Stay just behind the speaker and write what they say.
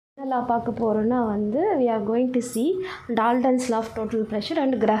law பார்க்க போகிறோன்னா வந்து we are going to see Daltons law of total pressure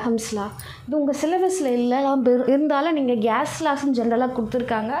and Graham's law. இது உங்கள் சிலபஸில் இல்லை இருந்தாலும் நீங்கள் கேஸ் லாஸ்ன்னு ஜென்ரலாக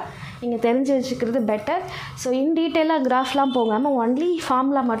கொடுத்துருக்காங்க, நீங்கள் தெரிஞ்சு வச்சுக்கிறது பெட்டர். ஸோ இன் டீட்டெயிலாக கிராஃப்லாம் போகாமல் ஒன்லி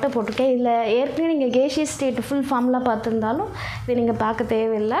ஃபார்முலா மட்டும் போட்டிருக்கேன். இதில் ஏற்கனவே நீங்கள் கேஷியஸ் ஸ்டேட் ஃபுல் ஃபார்முலா பார்த்துருந்தாலும் இதை நீங்கள் பார்க்க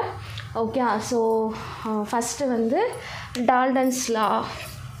தேவையில்லை. ஓகே, ஸோ ஃபஸ்ட்டு வந்து டால்டன்ஸ் லா.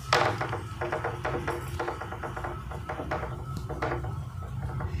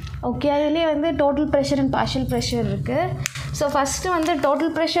 ஓகே, அதிலே வந்து total pressure and partial pressure இருக்குது. ஸோ ஃபஸ்ட்டு வந்து டோட்டல்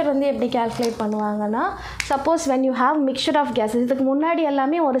ப்ரெஷர் வந்து எப்படி கால்குலேட் பண்ணுவாங்கன்னா, suppose when you have mixture of gases, இதுக்கு முன்னாடி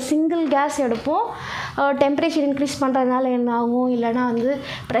எல்லாமே ஒரு சிங்கிள் கேஸ் எடுப்போம், டெம்பரேச்சர் இன்க்ரீஸ் பண்ணுறதுனால என்ன ஆகும், இல்லைனா வந்து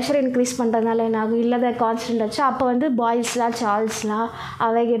ப்ரெஷர் இன்க்ரீஸ் பண்ணுறதுனால என்ன ஆகும், இல்லாத கான்ஸ்டன்ட் வச்சு அப்போ வந்து பாய்ஸ்லாம் சார்ல்ஸ்லாம்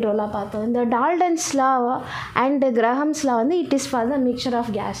அவைகேட்ரோலாம் பார்த்தோம். இந்த டால்டன்ஸ் லா அண்ட் கிரஹம்ஸ் லா வந்து it is for the mixture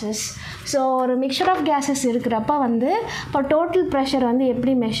of gases. So ஒரு மிக்சர் ஆஃப் கேஸஸ் இருக்கிறப்ப வந்து இப்போ டோட்டல் ப்ரெஷர் வந்து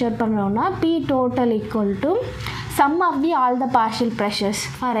எப்படி மெஷர் பண்ணுறோன்னா, P total equal to sum of the all the partial pressures.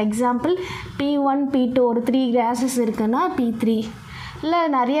 For example, P1 P2 ஒரு 3 gases இருக்குன்னா P3, இல்லை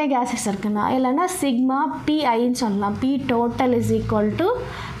நிறைய கேஸஸ் இருக்குன்னா இல்லைன்னா சிக்மா PIன்னு சொல்லலாம். P total is equal to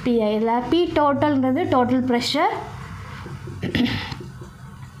PI. இல்லை P totalன்றது டோட்டல் ப்ரெஷர்,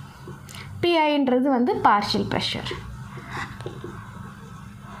 PIன்றது வந்து பார்ஷியல் ப்ரெஷர்.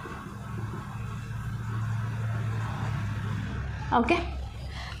 ஓகே,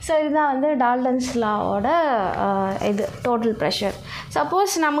 ஸோ இதுதான் வந்து டால்டன்ஸ் லாவோட இது டோட்டல் ப்ரெஷர்.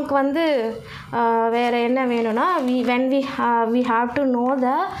 சப்போஸ் நமக்கு வந்து வேறு என்ன வேணும்னா we have to know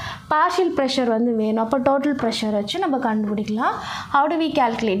the partial pressure வந்து வேணும். அப்போ டோட்டல் ப்ரெஷர் வச்சு நம்ம கண்டுபிடிக்கலாம். how do we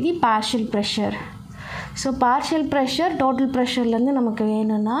calculate the partial pressure? So partial pressure total ப்ரெஷர்லேருந்து நமக்கு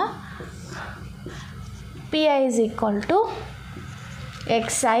வேணும்னா PI is equal to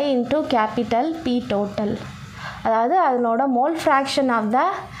XI into capital P total. அதாவது அதனோட mole fraction of the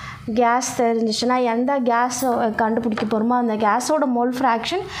case தெரிஞ்சிச்சுன்னா, எந்த கேஸை கண்டுபிடிக்க போகிறோமோ அந்த கேஸோட mole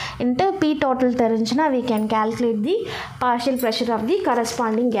fraction into P total தெரிஞ்சுன்னா we can calculate the partial pressure of the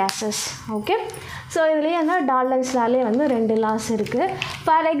corresponding gases. Okay, so இதுலேயே வந்து டால்டன்ஸ் லாலே வந்து 2 லாஸ் இருக்குது.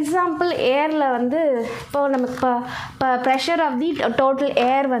 ஃபார் எக்ஸாம்பிள் ஏரில் வந்து இப்போது நமக்கு இப்போ ப்ரெஷர் ஆஃப் தி டோட்டல்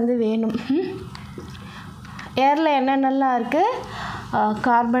ஏர் வந்து வேணும். ஏரில் என்னென்னலாம் இருக்குது,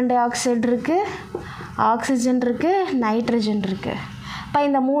 கார்பன் டை ஆக்சைடு இருக்குது, ஆக்சிஜன் இருக்குது, நைட்ரஜன் இருக்குது. இப்போ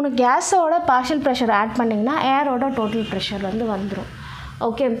இந்த 3 கேஸோட பார்ஷியல் ப்ரெஷர் ஆட் பண்ணிங்கன்னா ஏரோட டோட்டல் ப்ரெஷர் வந்து வந்துடும்.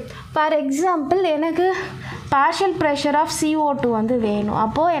 ஓகே, ஃபார் எக்ஸாம்பிள் எனக்கு பார்ஷியல் ப்ரெஷர் ஆஃப் CO2 வந்து வேணும்.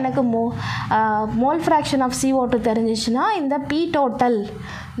 அப்போது எனக்கு மோல் ஃப்ராக்ஷன் ஆஃப் CO2 தெரிஞ்சிச்சுன்னா இந்த P டோட்டல்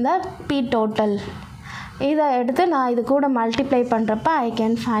இதை எடுத்து நான் இது கூட மல்டிப்ளை பண்ணுறப்ப I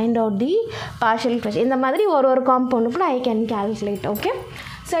can find out the partial pressure. இந்த மாதிரி ஒரு காம்பவுண்டுக்கு I can calculate. Okay,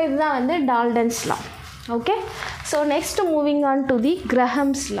 so இதுதான் வந்து Dalton's law. Okay, so next moving on to the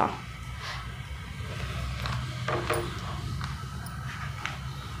Graham's law.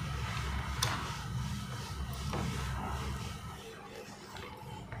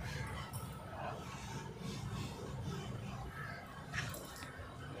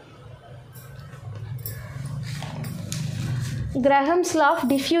 Graham's law of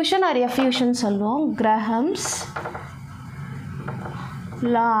diffusion or effusion சொல்லுவோம். Graham's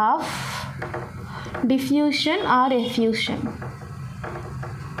law of diffusion or effusion.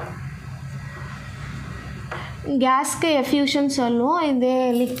 கேஸ்க்கு effusion சொல்லுவோம், இதே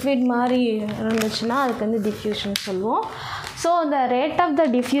liquid மாதிரி இருந்துச்சுன்னா அதுக்கு வந்து டிஃப்யூஷன் சொல்லுவோம். So the rate of the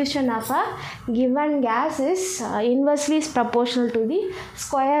diffusion of a given gas is inversely proportional to the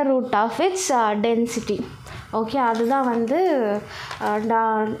square root of its density. Okay, அதுதான் வந்து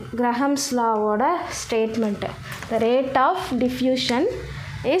கிரஹம்ஸ் லாவோட statement. the rate of diffusion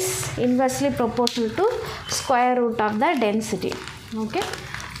is inversely proportional to square root of the density. Okay,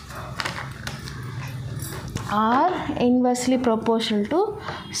 or inversely proportional to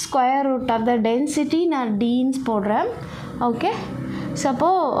square root of the density நான் D's போடுறேன். Okay, சப்போ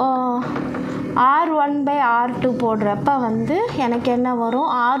R1 by R2 போடுறப்ப வந்து எனக்கு என்ன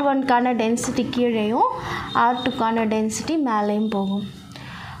வரும், R1க்கான density கீழேயும் R2க்கான டென்சிட்டி மேலேயும் போகும்.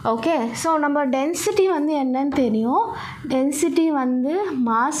 ஓகே, ஸோ நம்ம டென்சிட்டி வந்து என்னன்னு தெரியும், டென்சிட்டி வந்து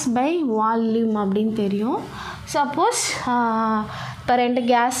மாஸ் பை வால்யூம் அப்படின்னு தெரியும். சப்போஸ் இப்போ 2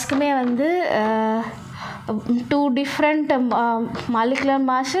 கேஸ்க்குமே வந்து 2 டிஃப்ரெண்ட் மாலிகுலர்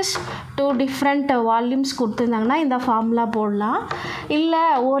மாஸஸ் 2 டிஃப்ரெண்ட் வால்யூம்ஸ் கொடுத்துருந்தாங்கன்னா இந்த ஃபார்முலா போடலாம். இல்லை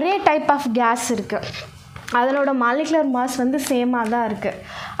ஒரே டைப் ஆஃப் கேஸ் இருக்குது, அதனோட மாலிகுலர் மாஸ் வந்து சேமாக தான் இருக்குது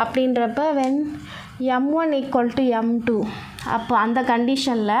அப்படின்றப்ப when M1 equal to M2, அப்போ அந்த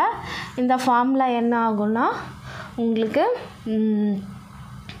கண்டிஷனில் இந்த ஃபார்முலா என்ன ஆகும்னா உங்களுக்கு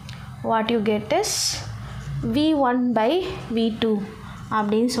what you get is V1 by V2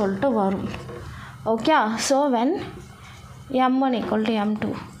 அப்படின்னு சொல்லிட்டு வரும். Okay, so when m1 equal to m2.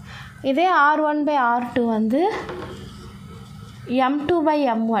 இதே r1/r2 வந்து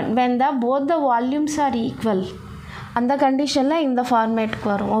m2/m1 when both the volumes are equal. அந்த கண்டிஷனில் இந்த ஃபார்மேட்டுக்கு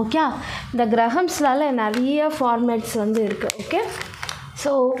வரும். ஓகே, இந்த கிரஹம்ஸ்லால் நிறைய ஃபார்மேட்ஸ் வந்து இருக்குது. ஓகே,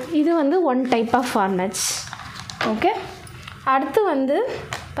 ஸோ இது வந்து one type of formats. Okay, அடுத்து வந்து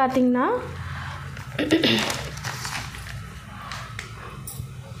பார்த்திங்கன்னா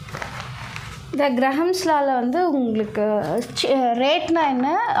இந்த கிரஹம்ஸ்லால் வந்து உங்களுக்கு ரேட்னா என்ன,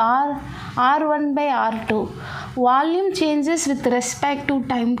 r1/r2 volume changes with respect to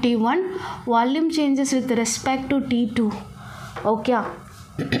time t1, volume changes with respect to t2. Okay,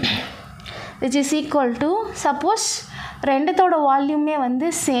 which is equal to suppose ரெண்டுத்தோட வால்யூமே வந்து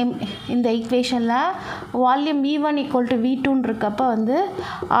சேம். இந்த ஈக்குவேஷனில் வால்யூம் v1 equal to v2ன்னு இருக்கப்போ வந்து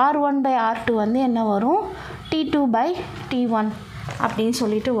r1/r2 வந்து என்ன வரும், t2/t1 அப்படின்னு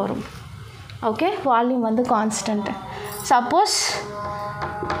சொல்லிட்டு வரும். ஓகே, வால்யூம் வந்து கான்ஸ்டன்ட். சப்போஸ்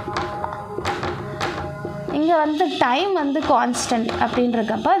இங்கே வந்து டைம் வந்து கான்ஸ்டன்ட்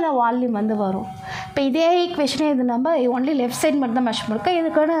அப்படின்றக்கப்ப அந்த வால்யூம் வந்து வரும். இப்போ இதே ஈக்குவேஷனே இது நம்ம ஒன்லி லெஃப்ட் சைடு மட்டும் தான் மேட்ச் பண்ணிருக்கோம்.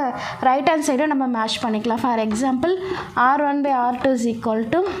 இதுக்கான ரைட் ஹேண்ட் சைடை நம்ம மேட்ச் பண்ணிக்கலாம். For example r1/r2 is equal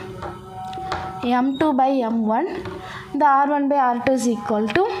to m2/m1. இந்த r1/r2 is equal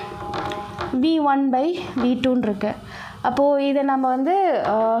to v1/v2ன்னு இருக்குது. அப்போது இதை நம்ம வந்து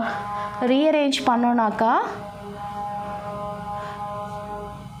rearrange பண்ணோன்னாக்கா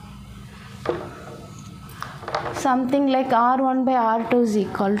something like r1/r2 is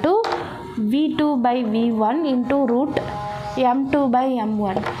equal to v2/v1 into root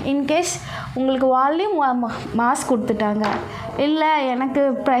m2/m1. In case உங்களுக்கு வால்யூம் மாஸ் கொடுத்துட்டாங்க, இல்லை எனக்கு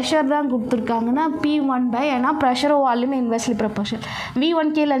ப்ரெஷர் தான் கொடுத்துருக்காங்கன்னா p1 ஏன்னா ப்ரெஷரோ வால்யூம் இன்வெர்ஸ்லி ப்ரொபோர்ஷனல்.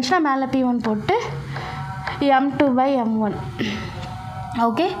 v1 கீழே இருந்துச்சுன்னா மேலே p1 போட்டு m2/m1.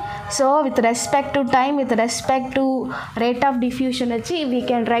 okay, so with respect to time, with respect to rate of diffusion வச்சு we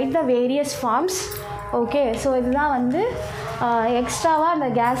can write the various forms. Okay, so இதுதான் வந்து எக்ஸ்ட்ராவாக அந்த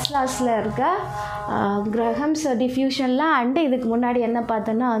கேஸ் லாஸில் இருக்க கிரஹம்ஸ் டிஃப்யூஷனில் அண்டு இதுக்கு முன்னாடி என்ன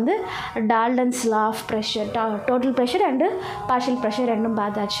பார்த்தோன்னா வந்து Dalton's law of pressure, total pressure and partial pressure ரெண்டும்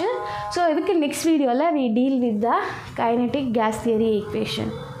பார்த்தாச்சு. ஸோ இதுக்கு நெக்ஸ்ட் வீடியோவில் we deal with the kinetic gas theory equation.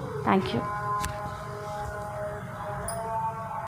 Thank you.